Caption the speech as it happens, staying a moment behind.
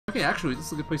Okay, actually, this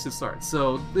is a good place to start.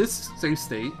 So, this save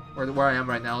state, or where I am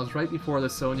right now, is right before the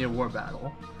Sonya War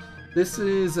Battle. This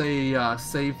is a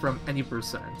save from any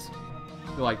percent,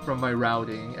 like from my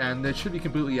routing, and it should be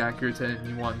completely accurate to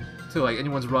anyone, to like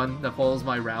anyone's run that follows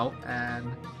my route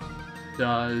and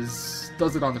does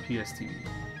it on the PSTV.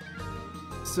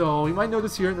 So, you might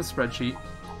notice here in the spreadsheet,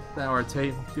 or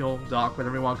table doc,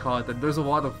 whatever you want to call it, that there's a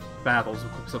lot of battles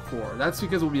with groups of 4. That's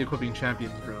because we'll be equipping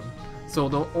Champions Room. So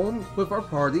with our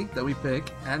party that we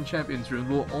pick and Champions Room,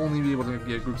 we'll only be able to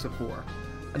get groups of 4.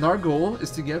 And our goal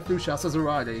is to get through Shasta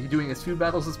Zarade, doing as few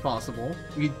battles as possible.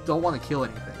 We don't want to kill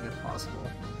anything if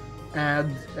possible.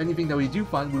 And anything that we do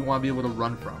find, we want to be able to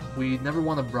run from. We never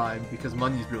want to bribe because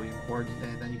money is really important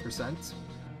in any percent.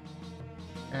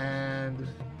 And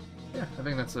yeah, I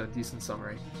think that's a decent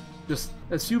summary. Just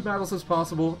as few battles as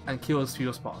possible and kill as few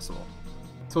as possible.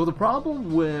 So the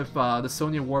problem with the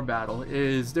Sonya War Battle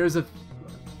is there's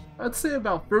I'd say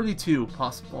about 32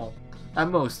 possible, at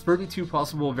most, 32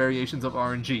 possible variations of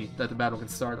RNG that the battle can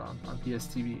start on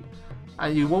PSTV.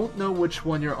 And you won't know which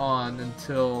one you're on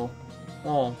until,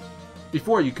 well,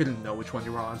 before you couldn't know which one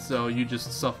you were on, so you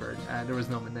just suffered and there was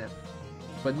no manip.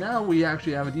 But now we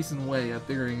actually have a decent way of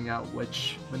figuring out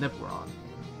which manip we're on.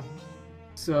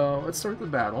 So let's start the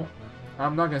battle.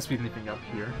 I'm not going to speed anything up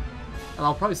here. And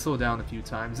I'll probably slow down a few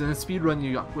times. In a speedrun,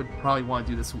 you would probably want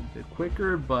to do this a bit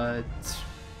quicker, but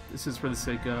this is for the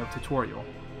sake of tutorial.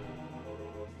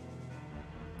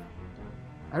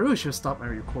 I really should have stopped my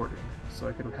recording, so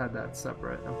I could have had that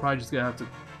separate. I'm probably just going to have to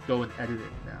go and edit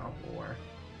it now, or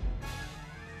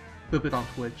flip it on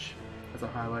Twitch as a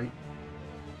highlight.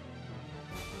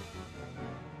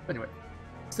 Anyway,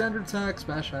 standard attack,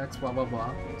 smash axe, blah blah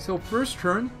blah. So first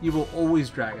turn, you will always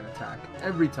drag an attack,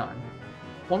 every time.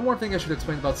 One more thing I should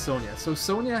explain about Sonya. So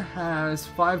Sonya has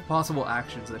 5 possible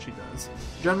actions that she does.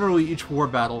 Generally, each war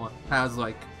battle has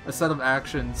like a set of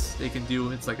actions they can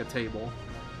do. It's like a table.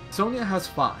 Sonya has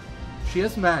 5. She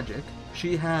has magic.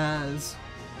 She has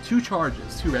 2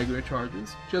 charges, 2 regular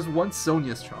charges. She has 1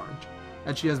 Sonya's charge,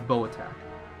 and she has bow attack.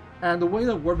 And the way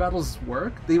that war battles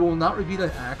work, they will not repeat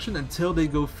an action until they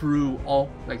go through all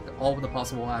of the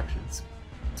possible actions.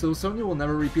 So Sonya will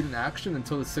never repeat an action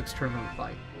until the 6th turn of the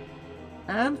fight.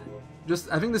 And,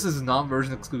 I think this is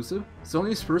non-version exclusive,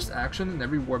 Sonya's first action in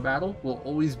every war battle will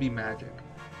always be magic.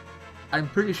 I'm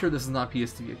pretty sure this is not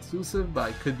PSTV exclusive, but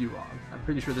I could be wrong. I'm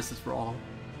pretty sure this is for all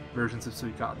versions of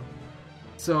Suikoden.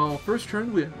 So, first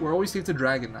turn, we're always safe to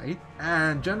Dragon Knight,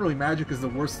 and generally magic is the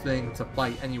worst thing to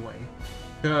fight anyway.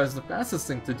 Because the fastest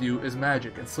thing to do is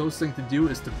magic, and slowest thing to do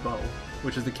is to bow,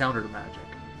 which is the counter to magic.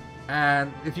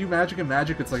 And if you magic and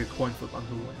magic, it's like a coin flip on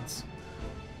who wins.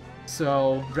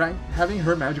 So, having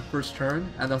her magic first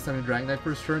turn, and us having Dragon Knight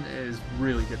first turn is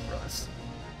really good for us.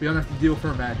 We don't have to deal with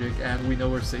her magic, and we know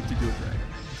we're safe to do a Dragon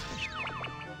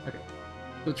Knight. Okay,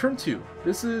 so turn 2.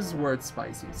 This is where it's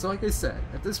spicy. So like I said,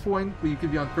 at this point, we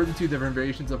could be on 32 different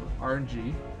variations of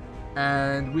RNG,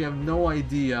 and we have no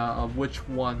idea of which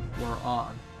one we're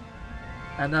on.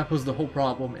 And that was the whole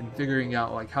problem in figuring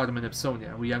out like how to manip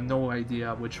Sonya. We have no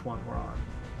idea which one we're on.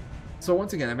 So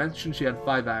once again, I mentioned she had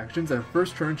 5 actions, and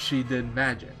first turn she did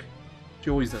magic.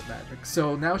 She always does magic.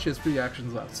 So now she has 3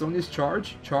 actions left. Sonya's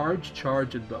charge, charge,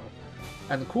 charge, and bow.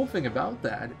 And the cool thing about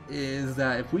that is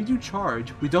that if we do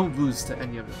charge, we don't lose to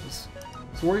any of those.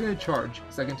 So we're going to charge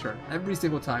second turn. Every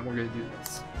single time we're going to do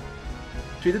this.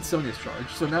 She did Sonya's charge,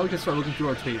 so now we can start looking through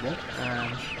our table,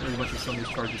 and there's a bunch of Sonya's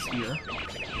charges here.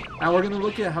 And we're going to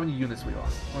look at how many units we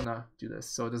lost. I'm going to do this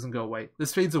so it doesn't go away.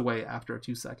 This fades away after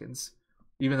 2 seconds.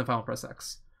 Even if I don't press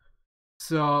X.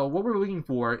 So what we're looking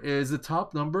for is the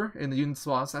top number in the units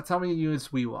lost. That's how many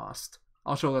units we lost.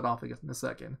 I'll show that off in a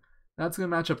second. That's going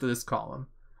to match up to this column.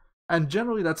 And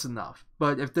generally that's enough.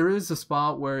 But if there is a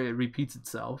spot where it repeats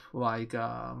itself, like,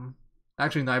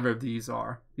 actually neither of these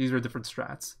are. These are different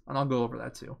strats. And I'll go over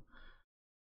that too.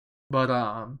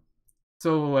 But,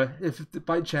 so if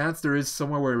by chance there is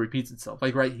somewhere where it repeats itself,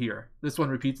 like right here, this one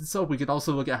repeats itself, we could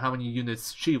also look at how many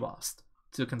units she lost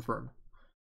to confirm.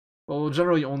 But we'll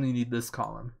generally only need this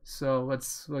column. So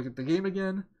let's look at the game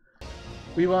again.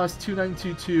 We lost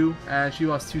 2922 and she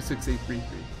lost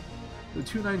 26833. So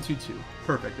 2922.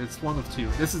 Perfect. It's one of 2.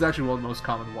 This is actually one of the most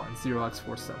common ones,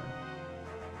 0x47.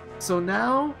 So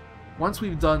now, once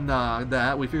we've done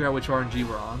that, we figure out which RNG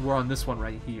we're on. We're on this one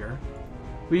right here.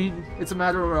 It's a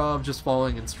matter of just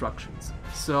following instructions.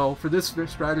 So for this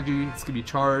strategy, it's going to be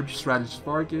charge, strategist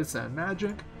Vargas, and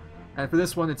magic. And for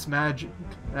this one, it's magic,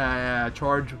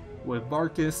 charge with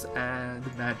Vargas and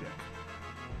magic.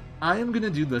 I am going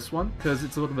to do this one because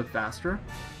it's a little bit faster.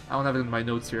 I don't have it in my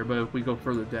notes here, but if we go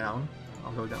further down,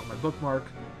 I'll go down my bookmark.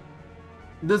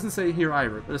 It doesn't say here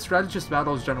either, but a strategist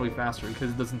battle is generally faster because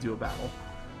it doesn't do a battle.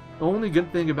 The only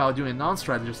good thing about doing a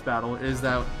non-strategist battle is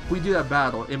that if we do that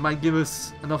battle, it might give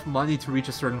us enough money to reach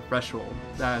a certain threshold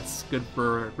that's good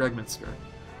for Regminster.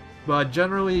 But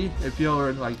generally, if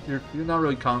you're like you're not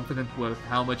really confident with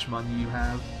how much money you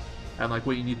have and like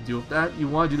what you need to do with that, you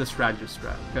want to do the strategist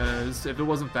strat, because if it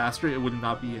wasn't faster, it would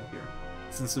not be in here,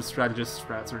 since the strategist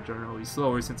strats are generally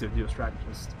slower since you do a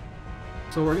strategist.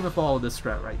 So we're gonna follow this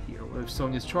strat right here with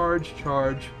Sonya's charge,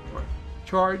 charge, or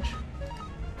charge.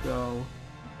 So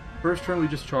first turn we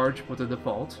just charge with the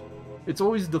default. It's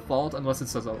always default unless it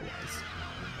says otherwise.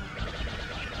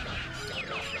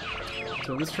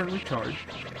 So this turn we charge.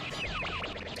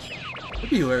 It'd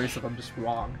be hilarious if I'm just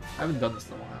wrong. I haven't done this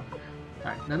in a while.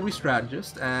 Alright, then we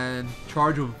strategist and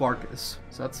charge with Varkas.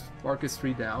 So that's Varkas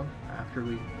 3 down after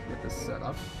we get this set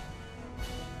up.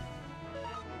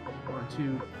 1,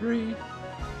 2, 3.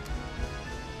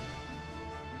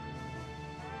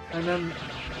 And then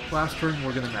last turn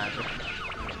we're gonna magic.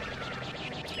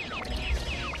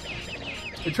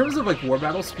 In terms of like war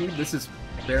battle speed, this is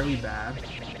fairly bad.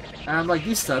 And like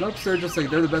these setups, they're just like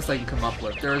they're the best I can come up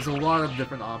with. There's a lot of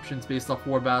different options based off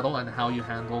war battle and how you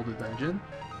handle the dungeon.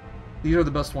 These are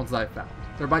the best ones that I found.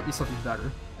 There might be something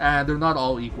better. And they're not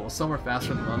all equal. Some are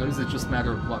faster than others, it's just a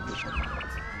matter of luck which one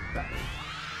better.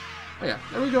 Oh yeah,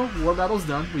 there we go. War battle's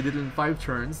done. We did it in 5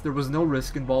 turns. There was no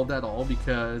risk involved at all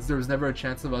because there was never a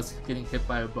chance of us getting hit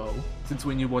by a bow, since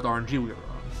we knew what RNG we were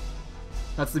on.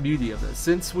 That's the beauty of this.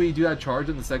 Since we do that charge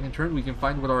in the second turn, we can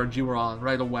find what RNG we're on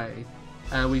right away,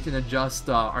 and we can adjust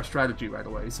our strategy right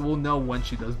away. So we'll know when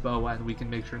she does bow, and we can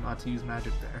make sure not to use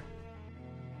magic there.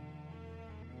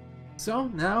 So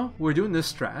now we're doing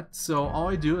this strat. So all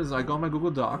I do is I go on my Google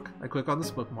Doc, I click on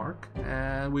this bookmark,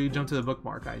 and we jump to the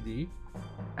bookmark ID.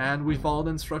 And we follow the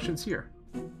instructions here.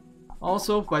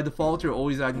 Also, by default, you're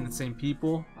always adding the same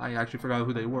people. I actually forgot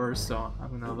who they were, so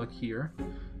I'm gonna look here.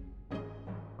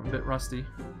 I'm a bit rusty.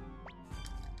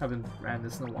 Haven't ran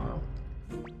this in a while.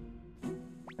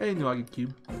 Hey, Nugget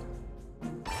Cube.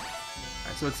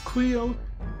 Alright, so it's Cleo,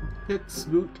 Hicks,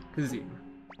 Luke, Kazim.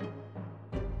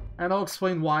 And I'll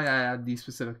explain why I add these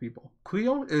specific people.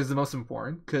 Cleo is the most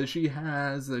important, because she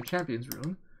has the Champion's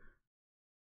Rune.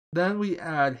 Then we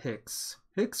add Hicks.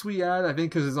 Hicks we add, I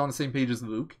think, because it's on the same page as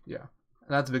Luke. Yeah,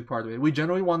 that's a big part of it. We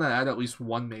generally want to add at least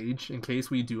one mage in case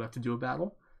we do have to do a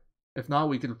battle. If not,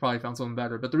 we could have probably found something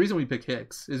better. But the reason we pick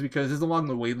Hicks is because it's along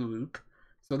the way to Luke,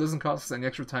 so it doesn't cost us any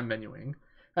extra time menuing,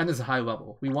 and it's a high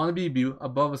level. We want to be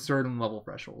above a certain level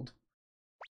threshold.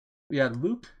 We add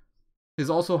Luke. He's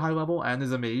also high level and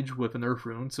is a mage with an Earth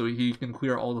Rune, so he can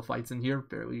clear all the fights in here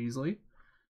fairly easily.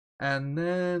 And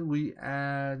then we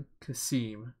add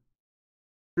Kasim.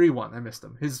 3-1, I missed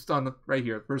him. He's on the, right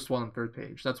here, first one on 3rd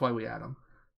page. That's why we add him.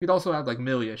 We'd also add like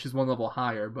Milia. She's 1 level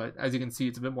higher, but as you can see,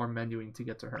 it's a bit more menuing to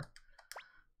get to her.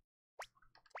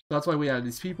 That's why we add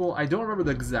these people. I don't remember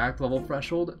the exact level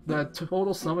threshold. The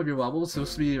total sum of your levels is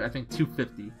supposed to be, I think,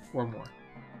 250 or more.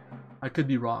 I could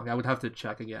be wrong. I would have to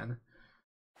check again.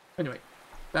 Anyway,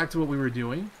 back to what we were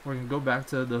doing. We're going to go back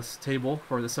to this table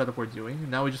for the setup we're doing.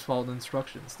 And now we just follow the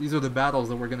instructions. These are the battles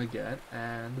that we're going to get,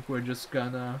 and we're just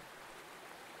going to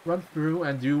run through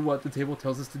and do what the table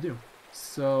tells us to do.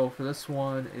 So for this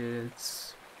one,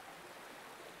 it's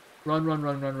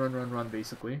run,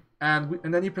 basically. And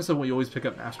in any percent, we always pick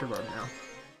up Master Guard now,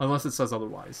 unless it says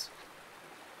otherwise.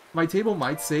 My table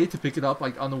might say to pick it up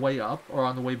like on the way up or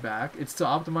on the way back. It's to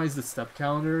optimize the step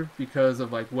counter because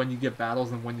of like when you get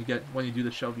battles and when you do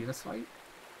the Shell Venus fight.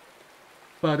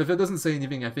 But if it doesn't say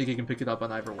anything, I think you can pick it up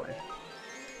on either way.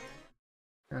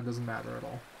 And it doesn't matter at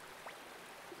all.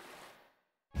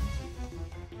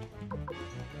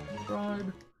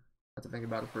 Bribe. I have to think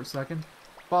about it for a second.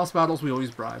 Boss battles, we always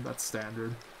bribe. That's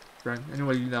standard. For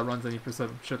anybody that runs any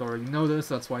percent should already know this.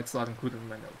 That's why it's not included in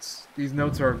my notes. These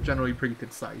notes are generally pretty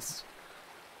concise.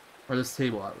 Or this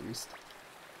table, at least.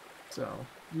 So,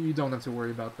 you don't have to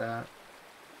worry about that.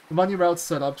 The money route's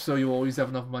set up so you'll always have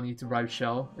enough money to bribe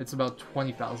Shell. It's about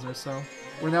 20,000 or so.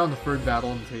 We're now in the 3rd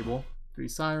battle on the table. 3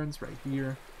 Sirens right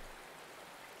here.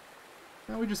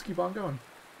 Now we just keep on going.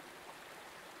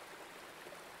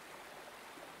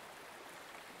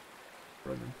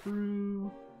 Running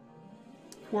through.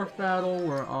 4th battle,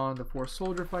 we're on the 4th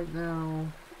soldier fight now.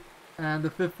 And the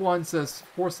 5th one says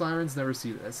 4 Sirens, never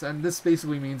see this. And this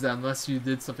basically means that unless you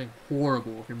did something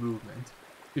horrible with your movement,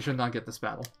 you should not get this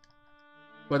battle.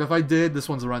 But if I did, this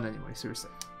one's a run anyway, seriously.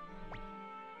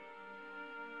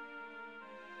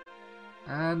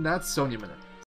 And that's Sonya Minute.